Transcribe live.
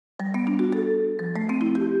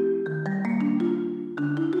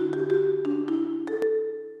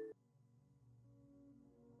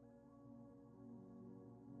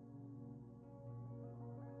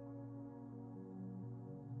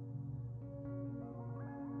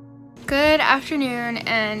Good afternoon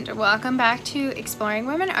and welcome back to Exploring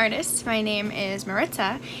Women Artists. My name is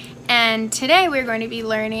Maritza and today we're going to be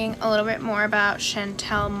learning a little bit more about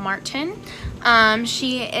Shantell Martin.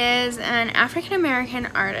 She is an African-American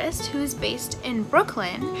artist who is based in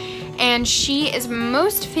Brooklyn, and she is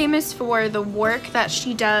most famous for the work that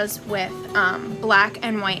she does with black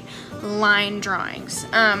and white line drawings.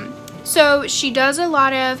 So she does a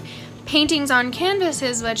lot of paintings on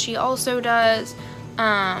canvases, but she also does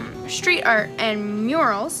street art and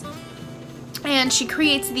murals, and she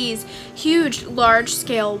creates these huge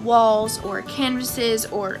large-scale walls or canvases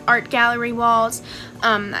or art gallery walls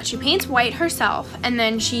that she paints white herself, and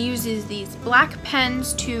then she uses these black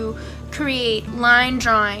pens to create line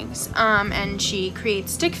drawings, and she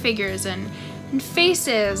creates stick figures and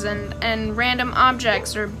faces and random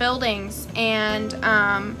objects or buildings, and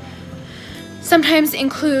sometimes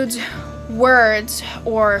includes words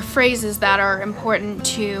or phrases that are important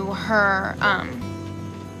to her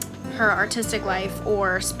her artistic life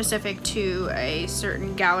or specific to a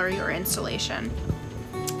certain gallery or installation.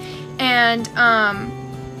 And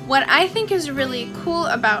what I think is really cool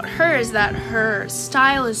about her is that her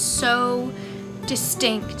style is so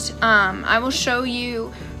distinct. I will show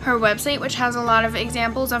you her website, which has a lot of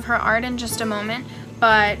examples of her art in just a moment,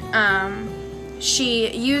 but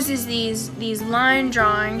she uses these line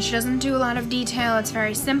drawings. She doesn't do a lot of detail. It's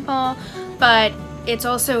very simple, but it's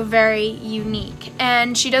also very unique.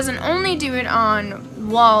 And she doesn't only do it on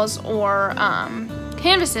walls or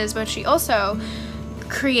canvases, but she also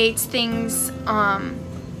creates things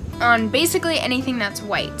on basically anything that's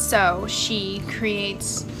white. So she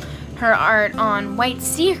creates her art on white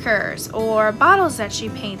stickers or bottles that she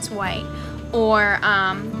paints white, or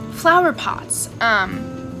flower pots.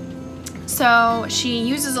 So she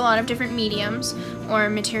uses a lot of different mediums or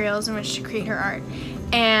materials in which to create her art.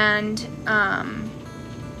 And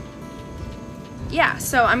yeah,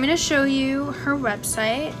 so I'm going to show you her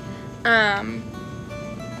website.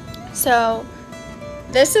 So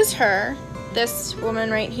this is her, this woman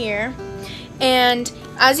right here. And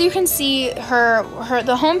as you can see,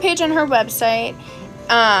 the homepage on her website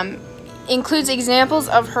includes examples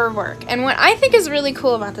of her work. And what I think is really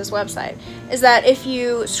cool about this website is that if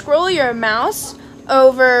you scroll your mouse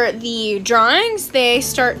over the drawings, they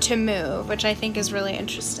start to move, which I think is really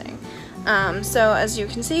interesting. So as you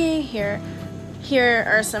can see, here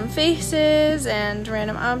are some faces and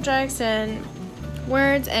random objects and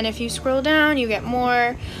words, and if you scroll down, you get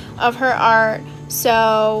more of her art.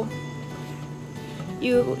 So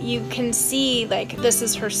you can see, like, this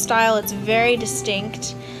is her style. It's very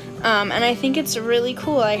distinct. And I think it's really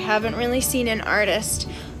cool. I haven't really seen an artist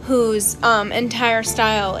whose entire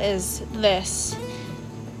style is this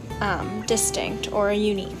distinct or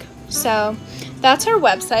unique. So that's her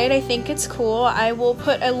website. I think it's cool. I will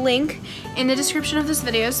put a link in the description of this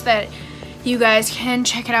video so that you guys can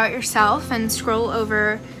check it out yourself and scroll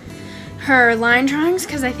over her line drawings,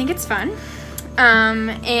 because I think it's fun.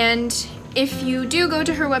 And if you do go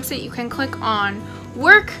to her website, you can click on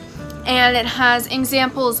work, and it has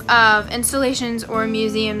examples of installations or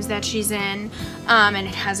museums that she's in, and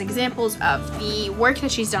it has examples of the work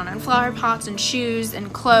that she's done on flower pots and shoes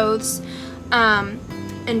and clothes,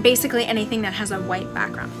 and basically anything that has a white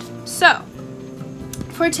background. So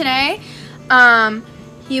for today,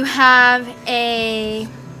 you have a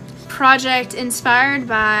project inspired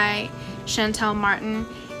by Shantell Martin,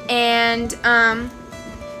 and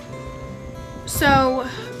so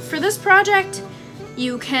for this project,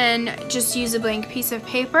 you can just use a blank piece of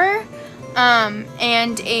paper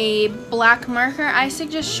and a black marker. I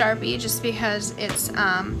suggest Sharpie just because it's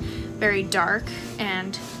very dark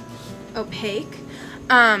and opaque.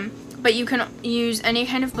 But you can use any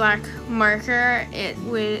kind of black marker. It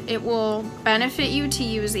will benefit you to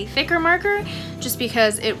use a thicker marker just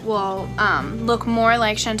because it will look more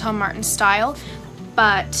like Shantell Martin's style.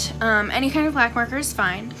 But any kind of black marker is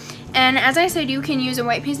fine. And as I said, you can use a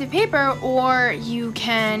white piece of paper, or you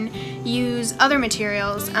can use other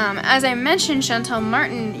materials. As I mentioned, Shantell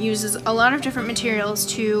Martin uses a lot of different materials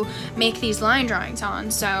to make these line drawings on.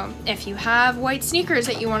 So if you have white sneakers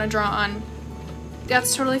that you want to draw on,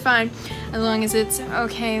 that's totally fine, as long as it's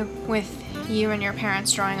okay with you and your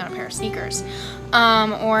parents drawing on a pair of sneakers.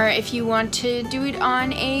 Or if you want to do it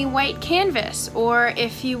on a white canvas, or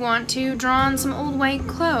if you want to draw on some old white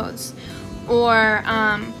clothes, or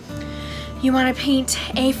you want to paint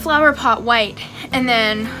a flower pot white and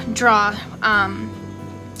then draw,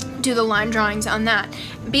 do the line drawings on that.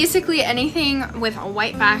 Basically anything with a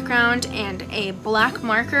white background and a black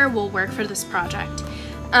marker will work for this project.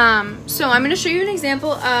 So I'm going to show you an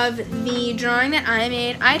example of the drawing that I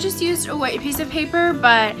made. I just used a white piece of paper,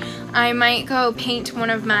 but I might go paint one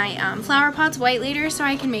of my flower pots white later so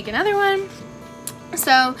I can make another one.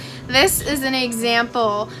 So this is an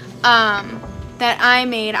example that I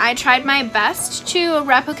made. I tried my best to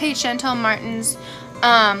replicate Shantell Martin's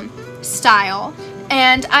style,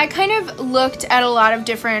 and I kind of looked at a lot of her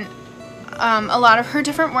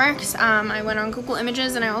different works. I went on Google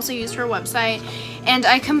Images, and I also used her website, and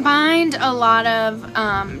I combined a lot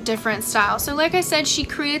of different styles. So like I said, she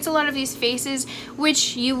creates a lot of these faces,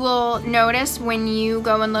 which you will notice when you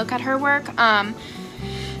go and look at her work.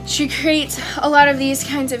 She creates a lot of these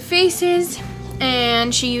kinds of faces,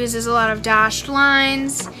 and she uses a lot of dashed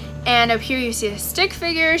lines, and up here you see a stick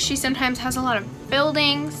figure. She sometimes has a lot of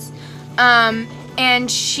buildings, and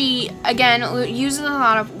she again uses a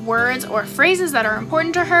lot of words or phrases that are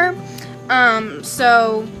important to her.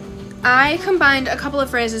 So I combined a couple of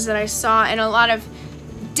phrases that I saw in a lot of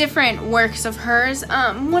different works of hers.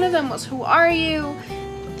 One of them was "Who are you?"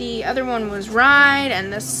 The other one was "Ride,"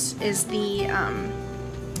 and this is the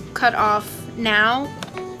 "Cut off now."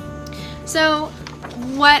 So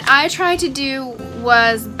what I tried to do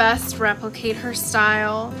was best replicate her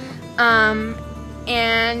style,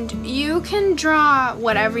 and you can draw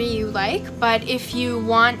whatever you like, but if you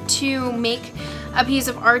want to make a piece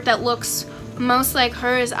of art that looks most like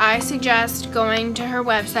hers, I suggest going to her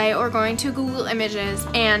website or going to Google Images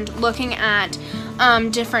and looking at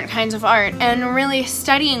different kinds of art and really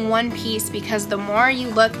studying one piece, because the more you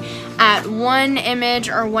look at one image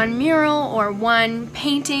or one mural or one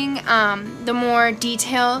painting, the more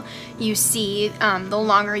detail you see, the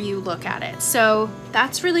longer you look at it. So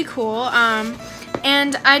that's really cool.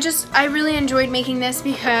 And I really enjoyed making this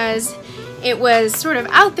because it was sort of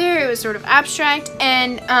out there, it was sort of abstract,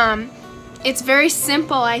 and it's very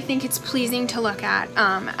simple. I think it's pleasing to look at,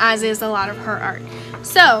 as is a lot of her art.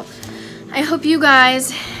 So I hope you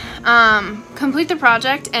guys complete the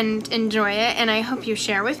project and enjoy it, and I hope you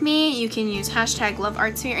share with me. You can use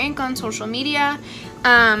 #LoveArtSphereInc on social media.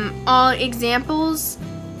 All examples,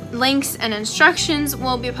 links, and instructions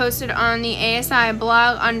will be posted on the ASI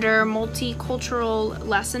blog under multicultural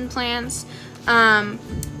lesson plans,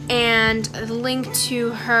 and the link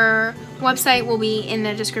to her website will be in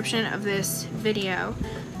the description of this video.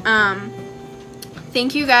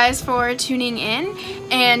 Thank you guys for tuning in,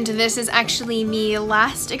 and this is actually the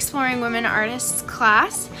last Exploring Women Artists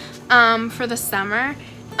class for the summer.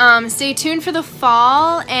 Stay tuned for the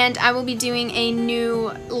fall, and I will be doing a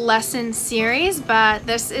new lesson series, but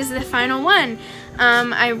this is the final one.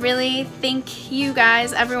 I really thank you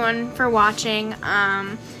guys, everyone, for watching,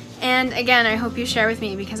 and again, I hope you share with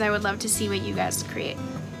me because I would love to see what you guys create.